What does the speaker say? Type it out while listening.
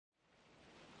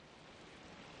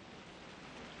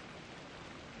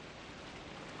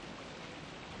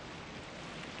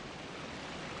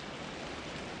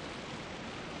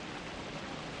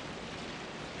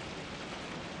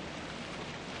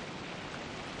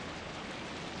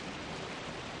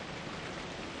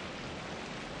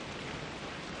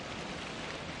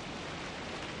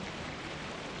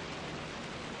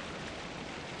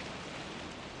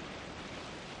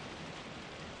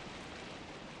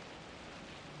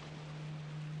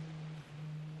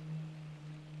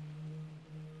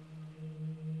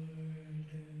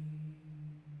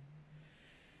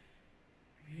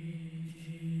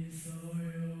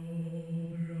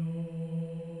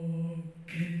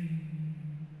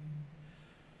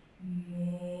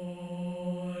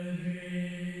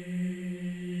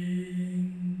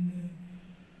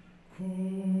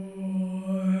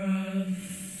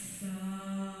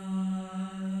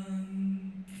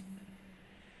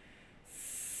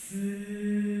Feeling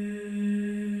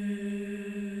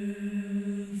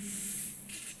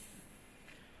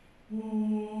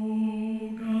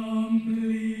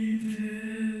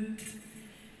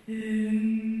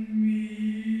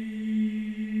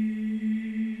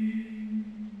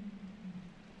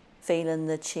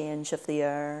the change of the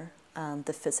air and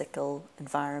the physical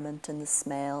environment and the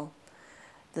smell,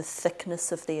 the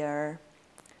thickness of the air.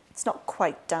 It's not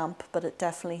quite damp, but it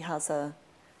definitely has a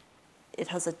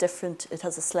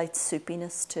slight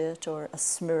soupiness to it, or a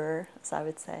smear, as I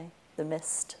would say. The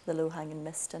mist, the low-hanging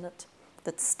mist in it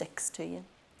that sticks to you.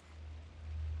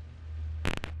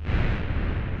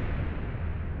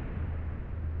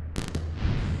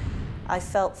 I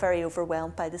felt very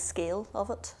overwhelmed by the scale of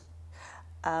it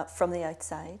from the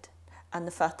outside, and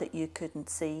the fact that you couldn't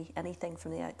see anything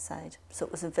from the outside, so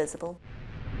it was invisible.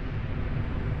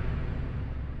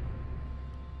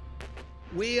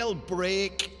 We'll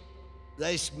break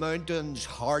this mountain's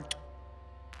heart.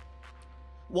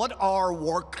 What our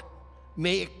work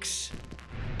makes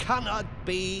cannot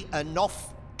be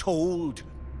enough told.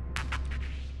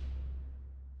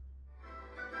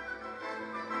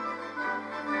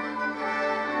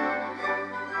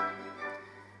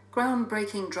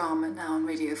 Groundbreaking drama now on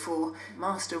Radio 4,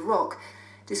 Master Rock,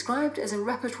 described as a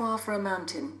repertoire for a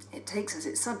mountain. It takes as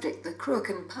its subject the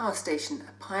Cruachan Power Station,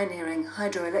 a pioneering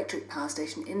hydroelectric power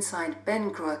station inside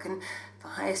Ben Cruachan, the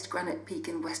highest granite peak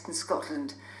in Western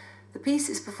Scotland. The piece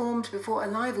is performed before a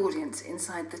live audience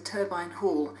inside the Turbine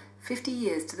Hall, 50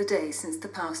 years to the day since the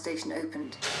power station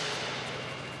opened.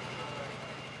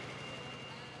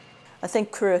 I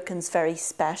think Cruachan's very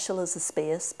special as a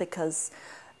space because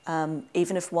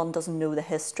even if one doesn't know the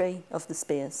history of the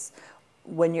space,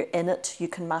 when you're in it, you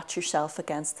can match yourself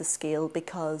against the scale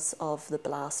because of the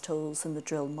blast holes and the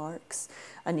drill marks,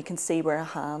 and you can see where a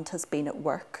hand has been at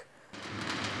work.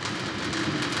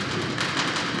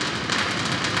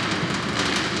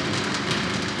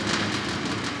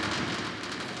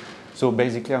 So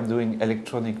basically I'm doing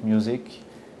electronic music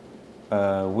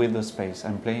with the space.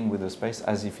 I'm playing with the space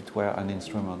as if it were an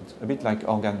instrument, a bit like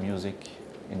organ music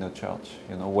in a church,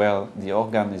 you know, where the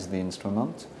organ is the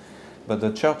instrument, but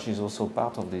the church is also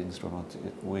part of the instrument,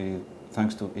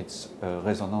 thanks to its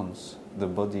resonance, the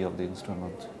body of the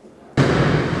instrument.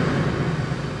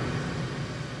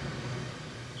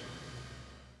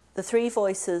 The three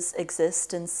voices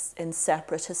exist in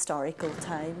separate historical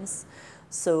times,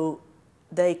 so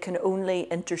they can only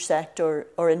intersect or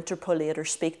interpolate or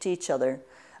speak to each other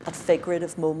at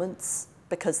figurative moments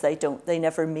because they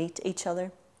never meet each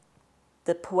other.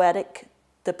 The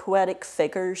poetic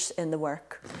figures in the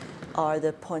work are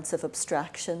the points of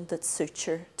abstraction that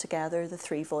suture together the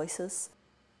three voices.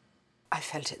 I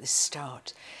felt at the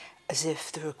start as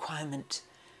if the requirement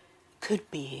could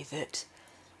be that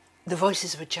the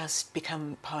voices would just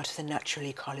become part of the natural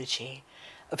ecology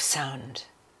of sound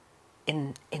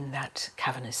in that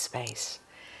cavernous space.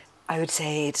 I would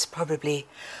say it's probably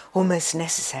almost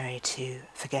necessary to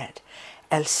forget,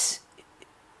 else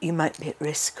you might be at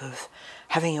risk of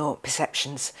having your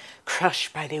perceptions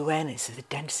crushed by the awareness of the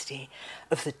density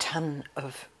of the ton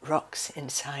of rocks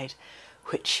inside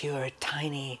which you're a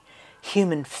tiny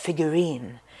human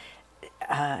figurine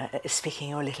speaking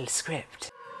your little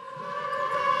script.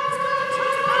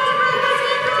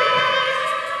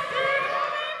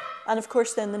 And of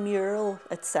course then the mural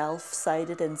itself,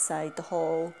 sited inside the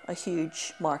hall, a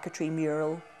huge marquetry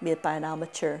mural made by an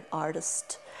amateur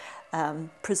artist,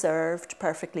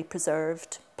 perfectly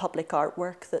preserved public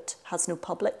artwork that has no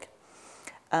public,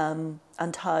 and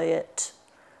how it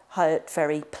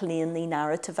very plainly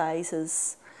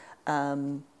narrativizes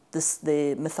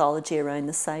the mythology around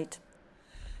the site.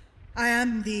 I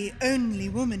am the only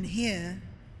woman here.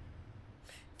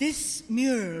 This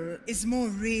mural is more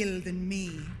real than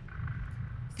me.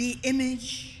 The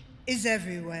image is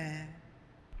everywhere.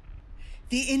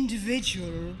 The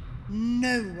individual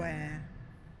nowhere.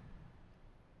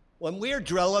 When we're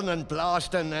drilling and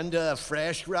blasting into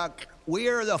fresh rock,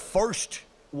 we're the first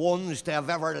ones to have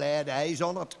ever laid eyes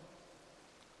on it.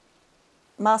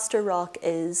 Master Rock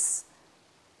is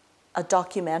a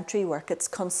documentary work. It's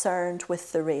concerned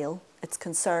with the real. It's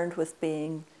concerned with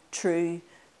being true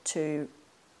to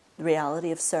the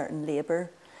reality of certain labour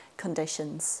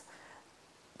conditions.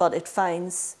 But it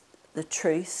finds the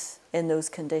truth in those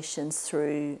conditions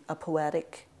through a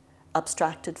poetic,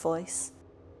 abstracted voice.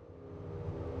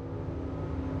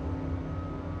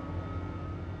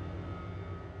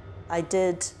 I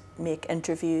did make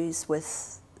interviews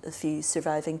with a few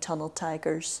surviving tunnel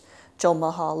tigers. John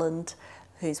Mulholland,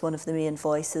 who's one of the main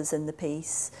voices in the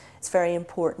piece. It's very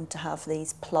important to have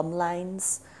these plumb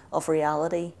lines of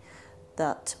reality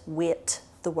that wait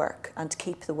the work and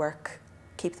keep the work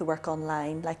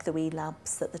online, like the wee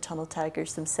lamps that the tunnel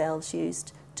tigers themselves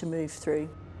used to move through.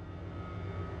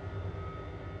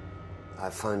 I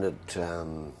found it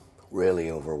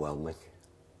really overwhelming,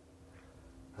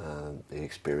 the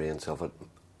experience of it.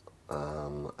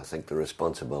 I think the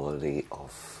responsibility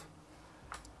of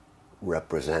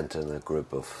representing a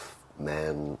group of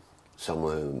men, some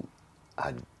who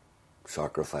had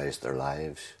sacrificed their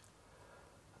lives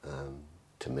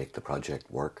to make the project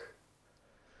work.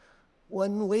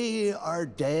 When we are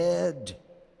dead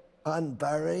and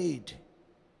buried,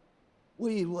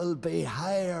 we will be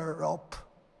higher up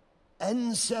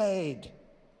inside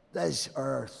this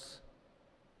earth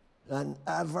than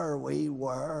ever we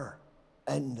were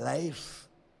in life.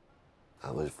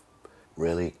 I was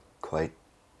really quite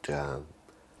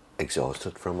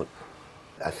exhausted from it.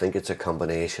 I think it's a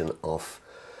combination of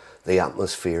the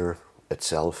atmosphere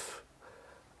itself,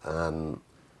 the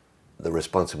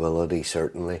responsibility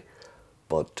certainly,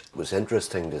 but it was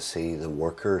interesting to see the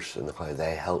workers and how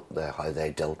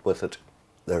they dealt with it.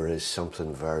 There is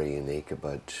something very unique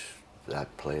about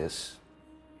that place.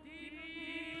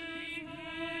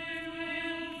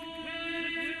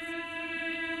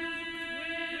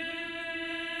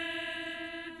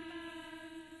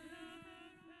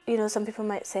 You know, some people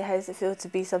might say, how does it feel to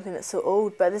be something that's so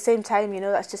old? But at the same time, you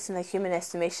know, that's just in a human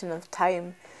estimation of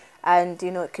time. And, you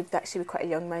know, it could actually be quite a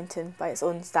young mountain by its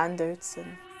own standards.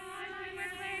 And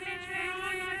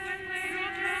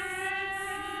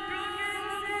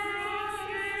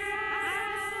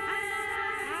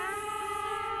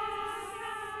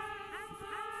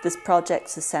this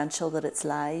project's essential that it's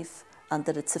live and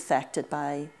that it's affected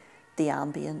by the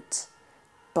ambient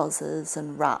buzzes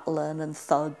and rattling and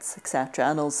thuds, etc.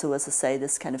 And also, as I say,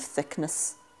 this kind of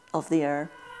thickness of the air.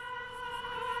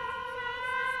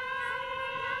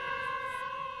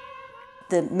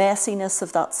 The messiness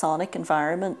of that sonic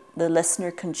environment, the listener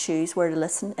can choose where to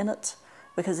listen in it,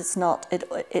 because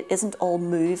it isn't all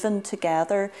moving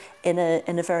together in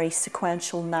a very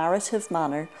sequential narrative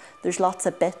manner. There's lots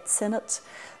of bits in it,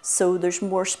 so there's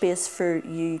more space for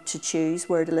you to choose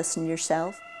where to listen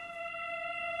yourself.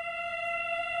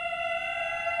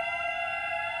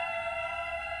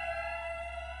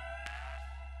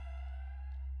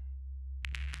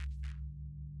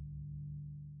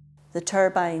 The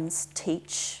turbines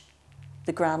teach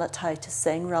the granite how to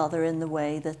sing, rather in the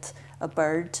way that a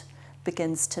bird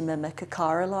begins to mimic a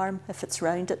car alarm if it's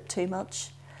round it too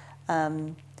much.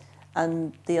 And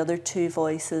the other two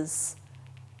voices,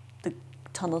 the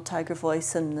tunnel tiger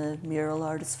voice and the mural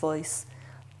artist voice,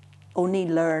 only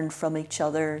learn from each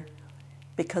other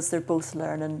because they're both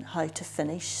learning how to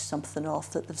finish something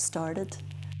off that they've started.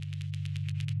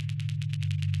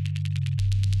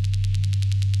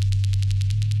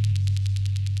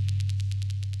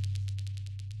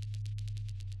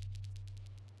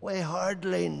 We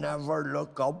hardly never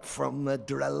look up from the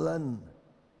drilling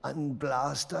and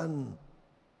blasting.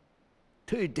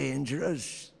 Too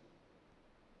dangerous.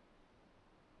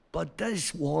 But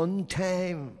this one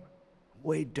time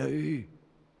we do.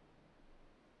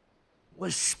 We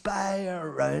spy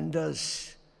around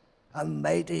us a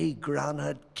mighty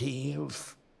granite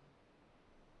cave.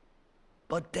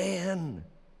 But then,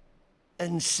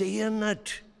 in seeing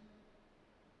it,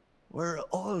 we're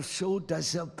all so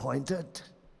disappointed.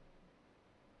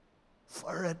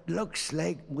 For it looks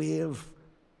like we've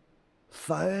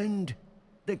found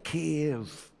the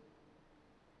cave,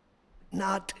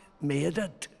 not made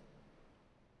it.